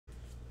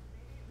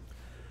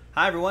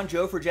Hi everyone,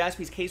 Joe for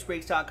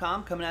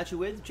JaspysCaseBreaks.com coming at you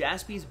with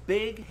Jaspy's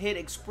Big Hit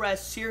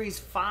Express Series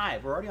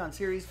 5. We're already on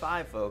Series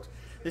 5, folks.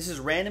 This is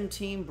random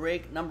team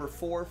break number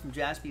 4 from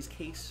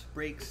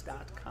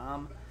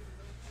JaspysCaseBreaks.com.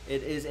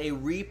 It is a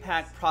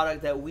repack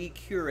product that we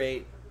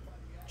curate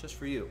just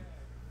for you.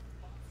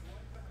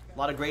 A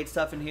lot of great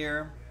stuff in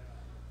here.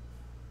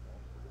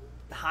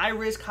 High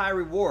risk, high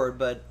reward,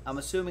 but I'm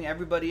assuming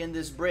everybody in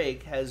this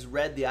break has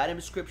read the item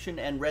description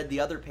and read the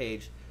other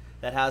page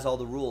that has all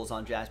the rules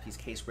on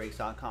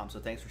JaspysCaseBreaks.com. So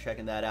thanks for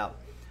checking that out.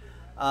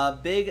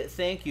 Big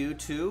thank you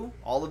to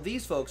all of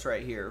these folks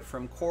right here,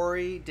 from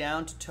Corey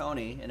down to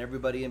Tony and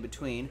everybody in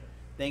between.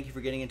 Thank you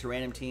for getting into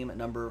random team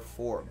number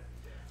 4.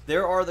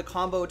 There are the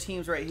combo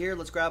teams right here.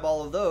 Let's grab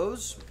all of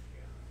those.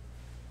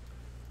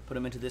 Put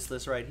them into this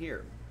list right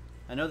here.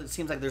 I know that it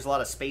seems like there's a lot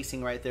of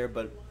spacing right there,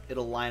 but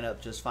it'll line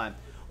up just fine.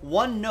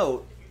 One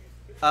note,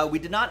 we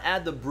did not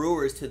add the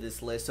Brewers to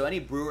this list, so any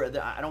Brewer,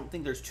 I don't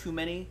think there's too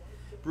many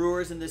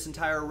Brewers in this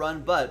entire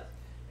run, but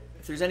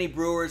if there's any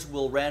Brewers,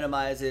 we'll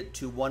randomize it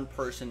to one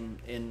person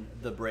in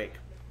the break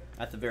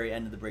at the very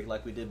end of the break,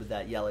 like we did with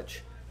that Yelich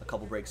a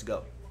couple breaks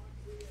ago.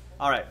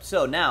 All right,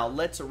 so now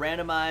let's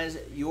randomize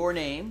your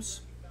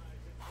names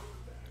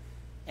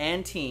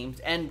and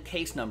teams and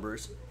case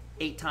numbers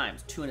 8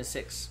 times, 2 and a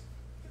 6.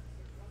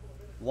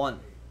 1,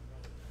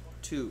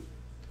 2,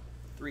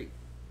 3.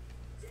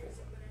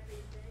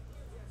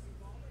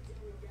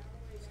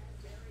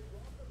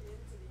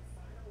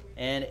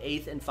 And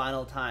 8th and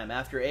final time.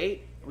 After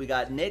 8, we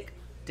got Nick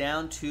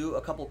down to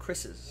a couple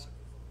Chris's.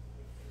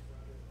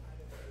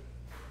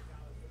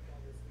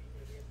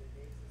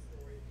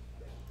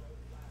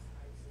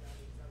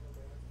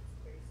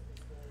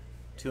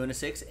 Two and a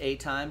 6, 8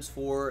 times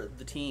for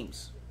the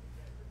teams.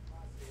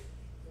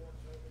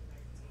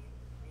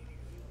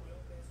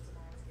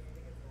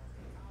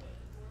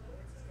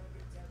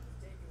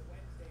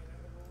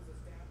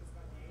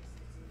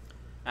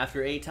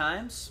 After 8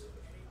 times,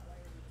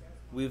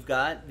 we've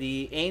got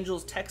the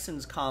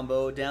Angels-Texans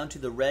combo down to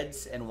the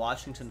Reds and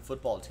Washington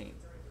football team.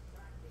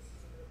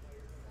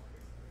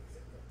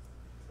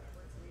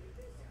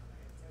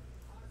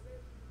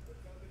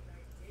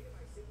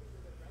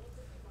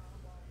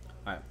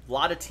 All right, a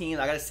lot of teams.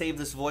 I got to save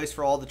this voice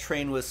for all the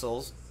train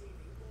whistles.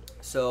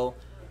 So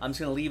I'm just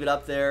going to leave it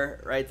up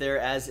there, right there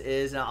as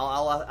is. And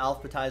I'll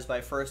alphabetize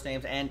by first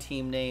names and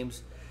team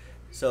names.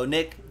 So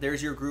Nick,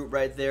 there's your group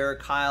right there.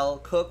 Kyle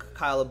Cook,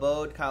 Kyle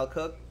Abode, Kyle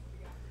Cook.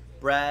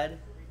 Brad,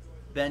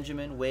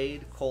 Benjamin,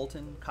 Wade,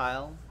 Colton,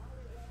 Kyle.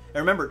 And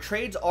remember,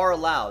 trades are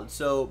allowed.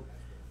 So,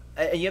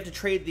 and you have to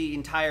trade the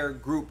entire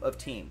group of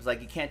teams. Like,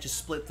 you can't just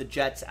split the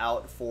Jets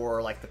out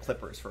for, like, the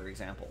Clippers, for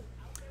example.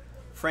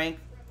 Frank,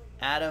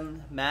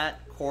 Adam,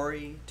 Matt,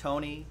 Corey,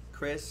 Tony,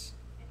 Chris,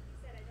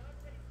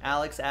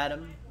 Alex,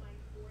 Adam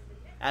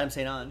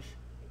St. Ange,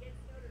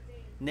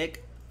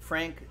 Nick,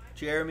 Frank,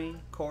 Jeremy,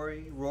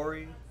 Corey,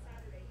 Rory,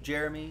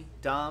 Jeremy,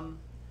 Dom,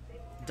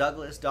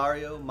 Douglas,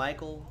 Dario,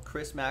 Michael,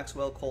 Chris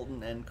Maxwell,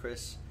 Colton, and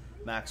Chris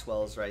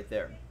Maxwell is right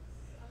there.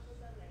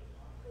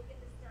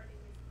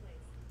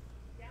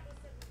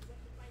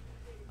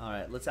 All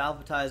right, let's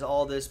alphabetize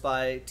all this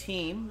by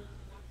team.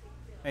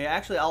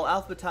 Actually, I'll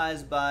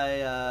alphabetize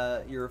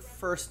by your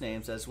first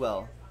names as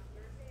well.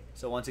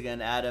 So once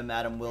again,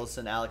 Adam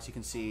Wilson, Alex, you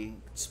can see,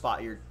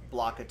 spot your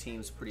block of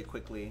teams pretty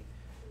quickly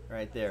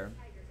right there.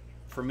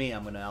 For me,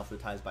 I'm going to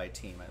alphabetize by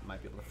team. I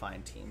might be able to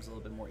find teams a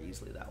little bit more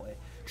easily that way.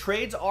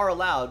 Trades are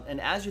allowed, and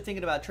as you're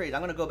thinking about trades,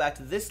 I'm going to go back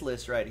to this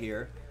list right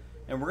here,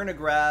 and we're going to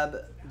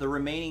grab the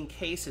remaining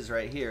cases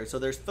right here. So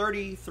there's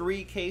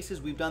 33 cases.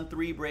 We've done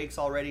 3 breaks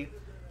already.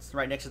 It's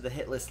right next to the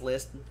hit list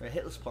or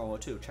hit list promo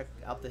too. Check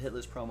out the hit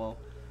list promo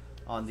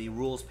on the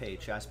rules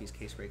page,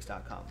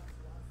 JaspysCaseBreaks.com.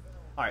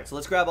 All right, so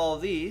let's grab all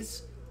of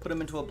these, put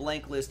them into a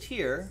blank list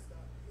here,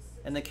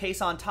 and the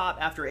case on top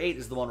after 8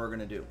 is the one we're going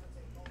to do.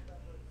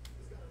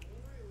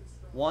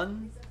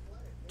 1,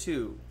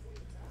 2,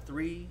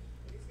 3,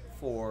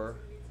 4,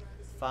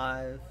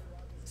 5,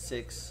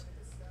 6,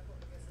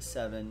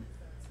 7,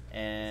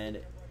 and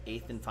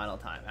 8th and final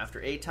time.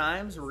 After 8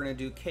 times, we're going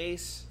to do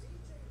case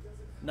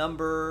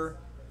number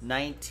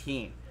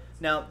 19.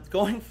 Now,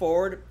 going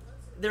forward,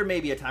 there may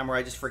be a time where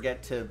I just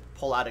forget to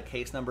pull out a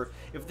case number.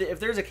 If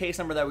there's a case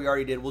number that we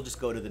already did, we'll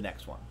just go to the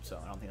next one. So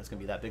I don't think that's going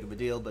to be that big of a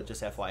deal, but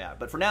just FYI.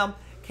 But for now,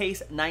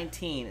 case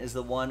 19 is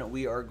the one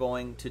we are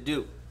going to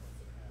do.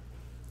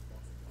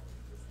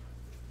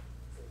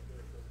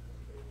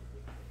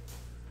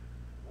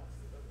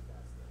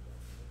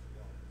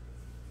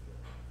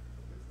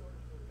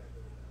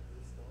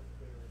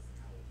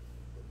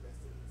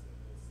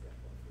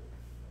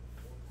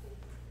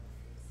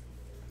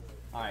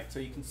 All right, so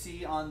you can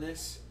see on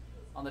this,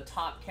 on the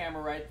top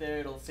camera right there,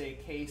 it'll say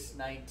case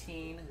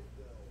 19.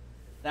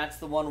 That's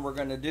the one we're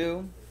going to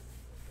do.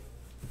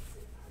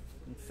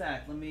 In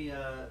fact, let me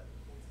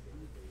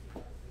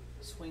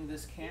swing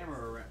this camera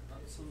around.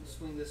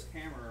 Swing this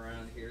camera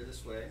around here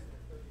this way.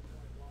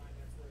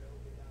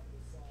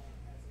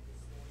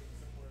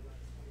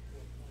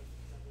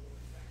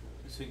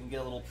 so you can get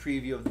a little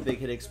preview of the Big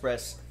Hit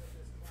Express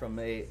from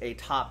a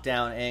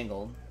top-down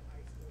angle.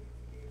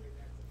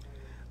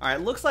 All right,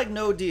 looks like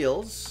no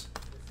deals.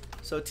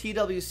 So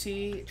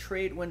TWC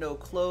trade window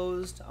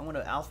closed. I'm going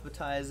to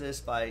alphabetize this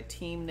by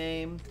team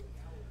name,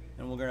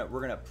 and we're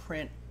gonna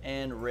print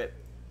and rip.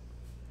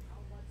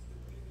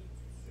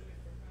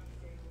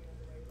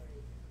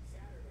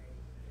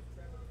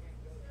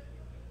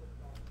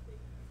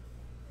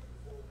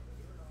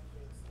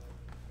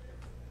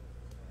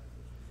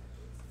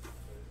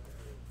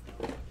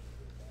 There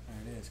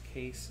it is,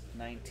 case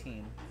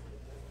 19.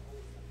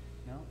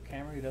 No,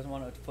 camera, he doesn't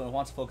want to,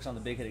 wants to focus on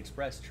the Big Hit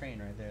Express train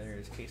right there. There it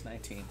is, case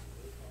 19.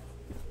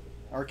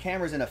 Our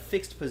camera's in a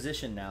fixed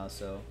position now,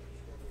 so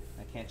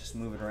I can't just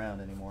move it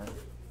around anymore.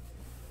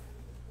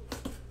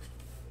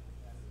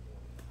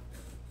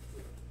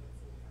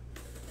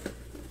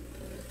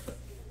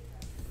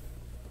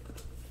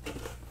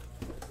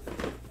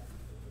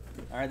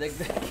 All right, the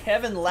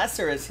Kevin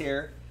Lesser is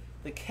here.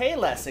 The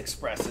K-Less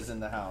Express is in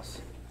the house.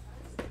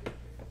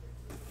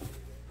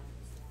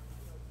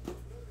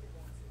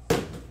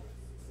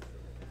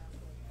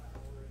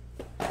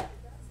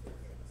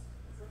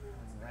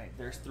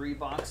 There's 3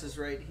 boxes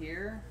right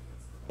here.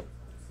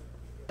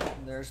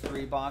 And there's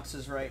 3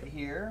 boxes right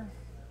here.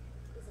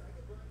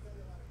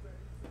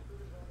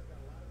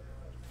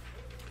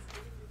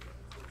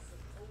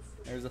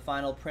 There's the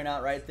final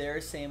printout right there,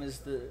 same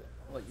as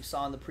what you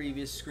saw on the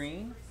previous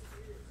screen.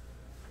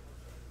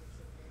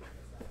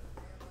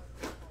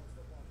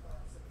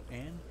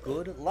 And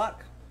good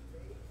luck.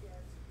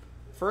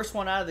 First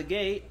one out of the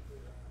gate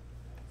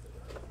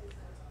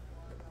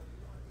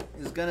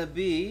is going to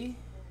be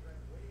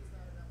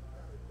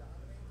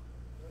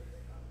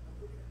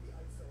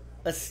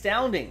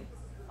astounding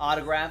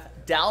autograph,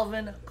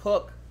 Dalvin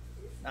Cook.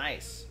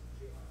 Nice.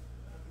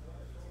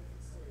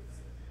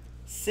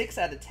 6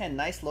 out of 10.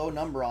 Nice low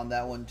number on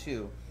that one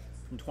too.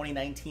 From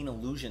 2019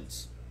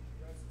 Illusions.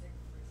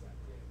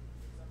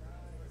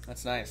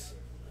 That's nice.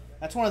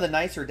 That's one of the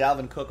nicer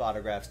Dalvin Cook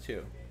autographs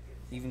too.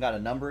 Even got a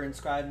number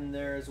inscribed in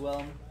there as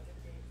well.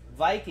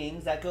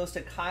 Vikings, that goes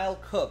to Kyle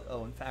Cook.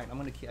 Oh, in fact,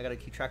 I gotta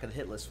keep track of the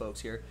hit list,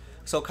 folks, here.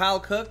 So Kyle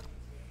Cook,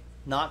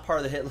 not part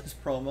of the hit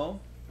list promo.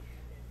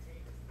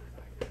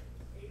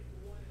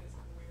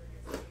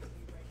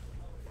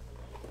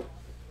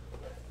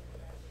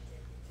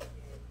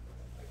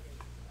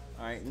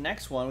 All right,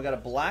 next one, we got a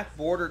black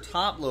border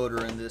top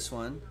loader in this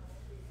one.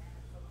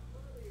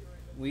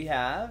 We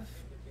have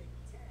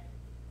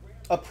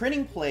a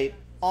printing plate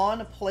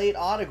on plate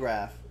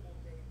autograph.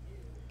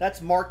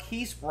 That's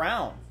Marquise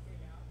Brown.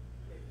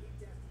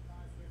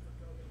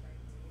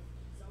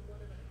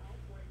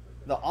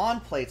 The on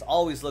plates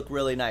always look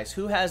really nice.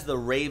 Who has the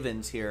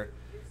Ravens here?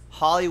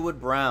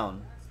 Hollywood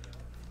Brown.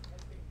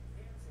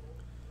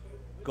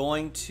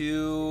 Going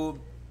to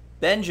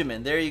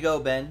Benjamin. There you go,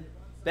 Ben.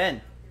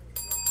 Ben.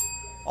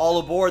 All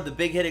aboard the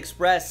Big Hit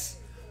Express.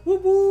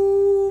 Whoop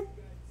whoop.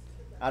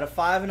 Out of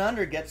 5 and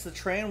under gets the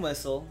train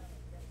whistle.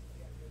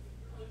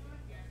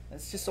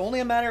 It's just only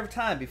a matter of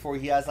time before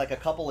he has like a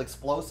couple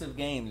explosive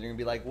games. You're going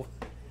to be like, you're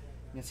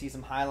going to see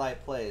some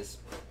highlight plays.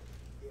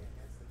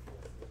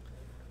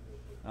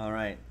 All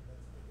right.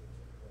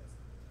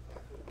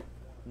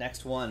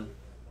 Next one.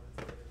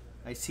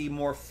 I see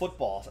more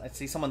football. I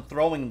see someone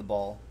throwing the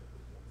ball.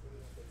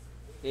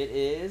 It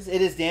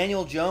is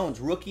Daniel Jones,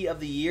 Rookie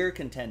of the Year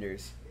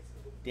contenders.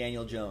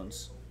 Daniel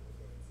Jones.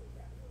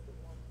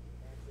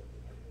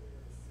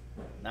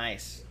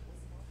 Nice.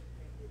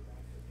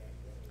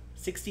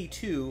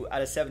 62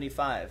 out of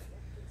 75.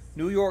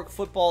 New York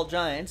Football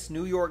Giants.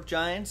 New York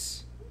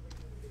Giants.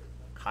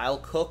 Kyle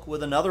Cook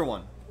with another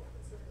one.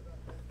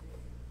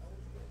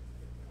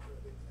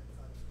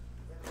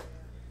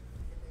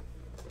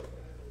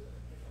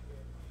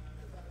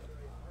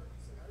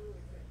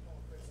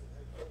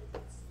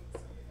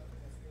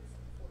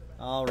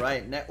 All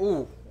right.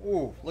 Ooh,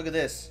 look at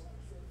this.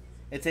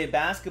 It's a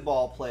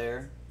basketball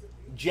player.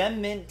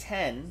 Gem Mint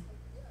 10.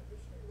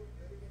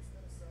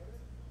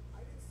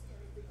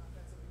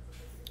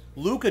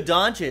 Luka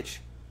Doncic.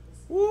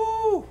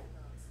 Woo!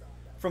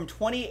 From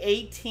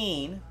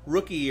 2018,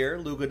 rookie year,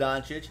 Luka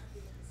Doncic.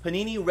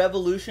 Panini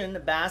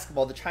Revolution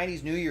Basketball, the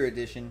Chinese New Year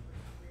edition.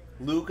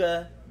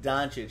 Luka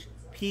Doncic.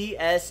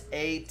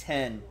 PSA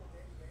 10.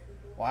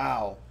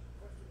 Wow.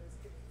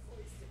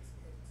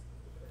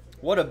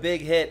 What a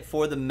big hit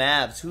for the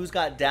Mavs. Who's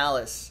got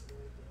Dallas?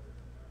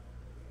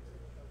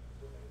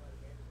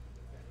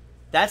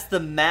 That's the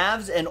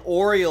Mavs and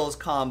Orioles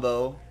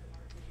combo.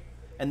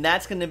 And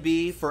that's going to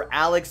be for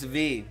Alex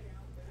V.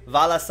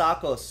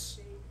 Valasakos.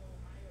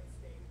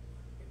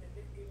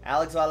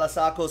 Alex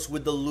Valasakos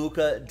with the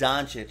Luka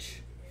Doncic.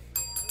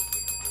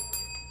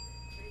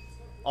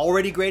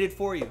 Already graded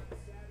for you.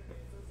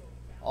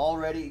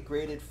 Already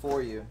graded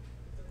for you.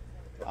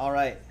 All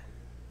right.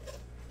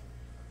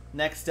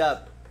 Next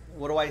up,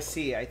 what do I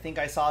see? I think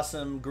I saw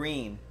some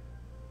green.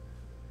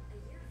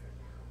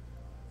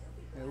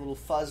 A little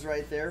fuzz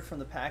right there from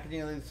the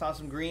packaging. I saw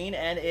some green,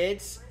 and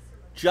it's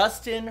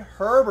Justin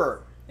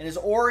Herbert in his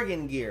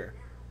Oregon gear.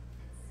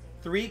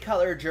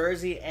 3-color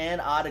jersey and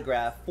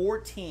autograph.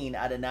 14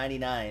 out of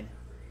 99.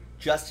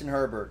 Justin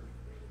Herbert.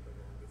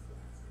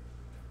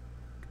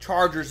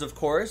 Chargers, of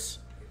course.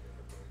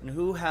 And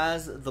who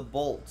has the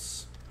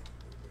Bolts?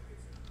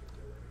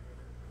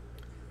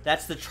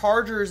 That's the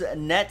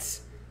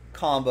Chargers-Nets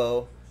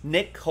combo,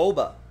 Nick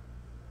Koba.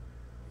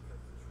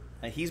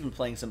 And he's been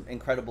playing some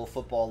incredible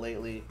football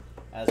lately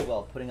as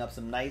well, putting up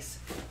some nice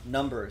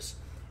numbers.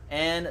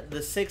 And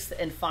the sixth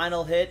and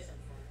final hit.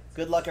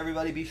 Good luck,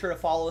 everybody. Be sure to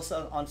follow us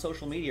on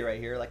social media right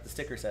here, like the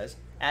sticker says.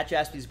 At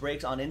Jaspy's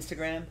Breaks on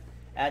Instagram.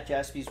 At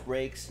Jaspy's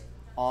Breaks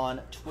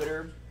on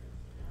Twitter.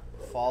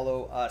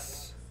 Follow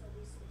us.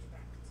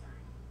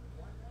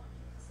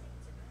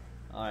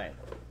 All right.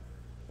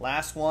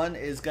 Last one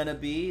is going to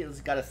be, it's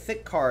got a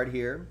thick card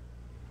here.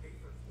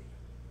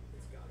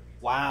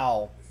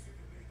 Wow.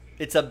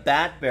 It's a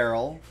bat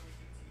barrel.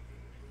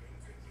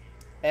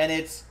 And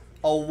it's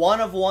a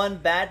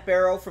 1-of-1 bat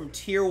barrel from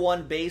Tier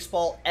 1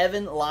 Baseball,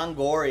 Evan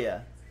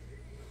Longoria.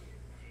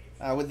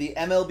 With the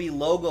MLB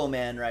logo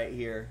man right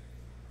here.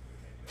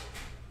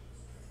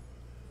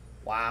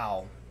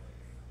 Wow.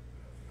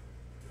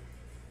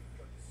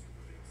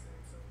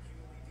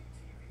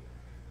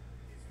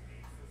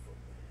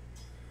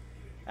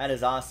 That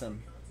is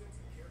awesome.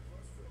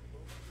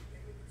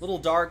 A little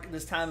dark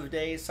this time of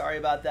day. Sorry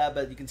about that,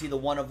 but you can see the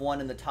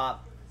 1-of-1 in the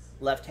top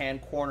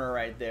left-hand corner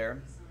right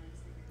there.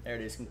 There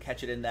it is. You can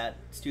catch it in that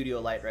studio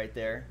light right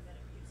there.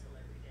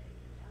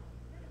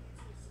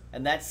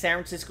 And that's San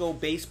Francisco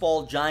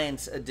Baseball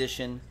Giants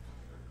edition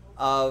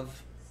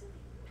of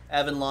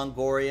Evan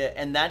Longoria.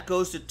 And that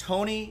goes to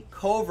Tony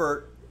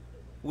Covert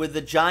with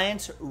the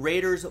Giants,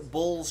 Raiders,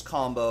 Bulls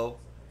combo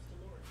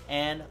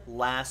and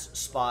last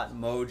spot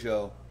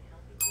mojo.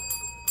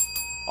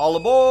 All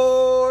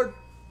aboard!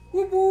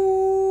 Whoop,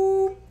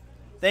 whoop.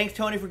 Thanks,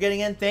 Tony, for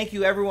getting in. Thank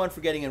you, everyone,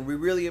 for getting in. We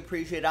really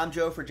appreciate it. I'm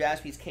Joe for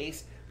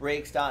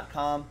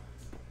JaspysCaseBreaks.com.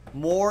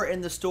 More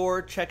in the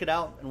store. Check it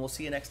out, and we'll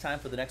see you next time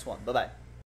for the next one. Bye-bye.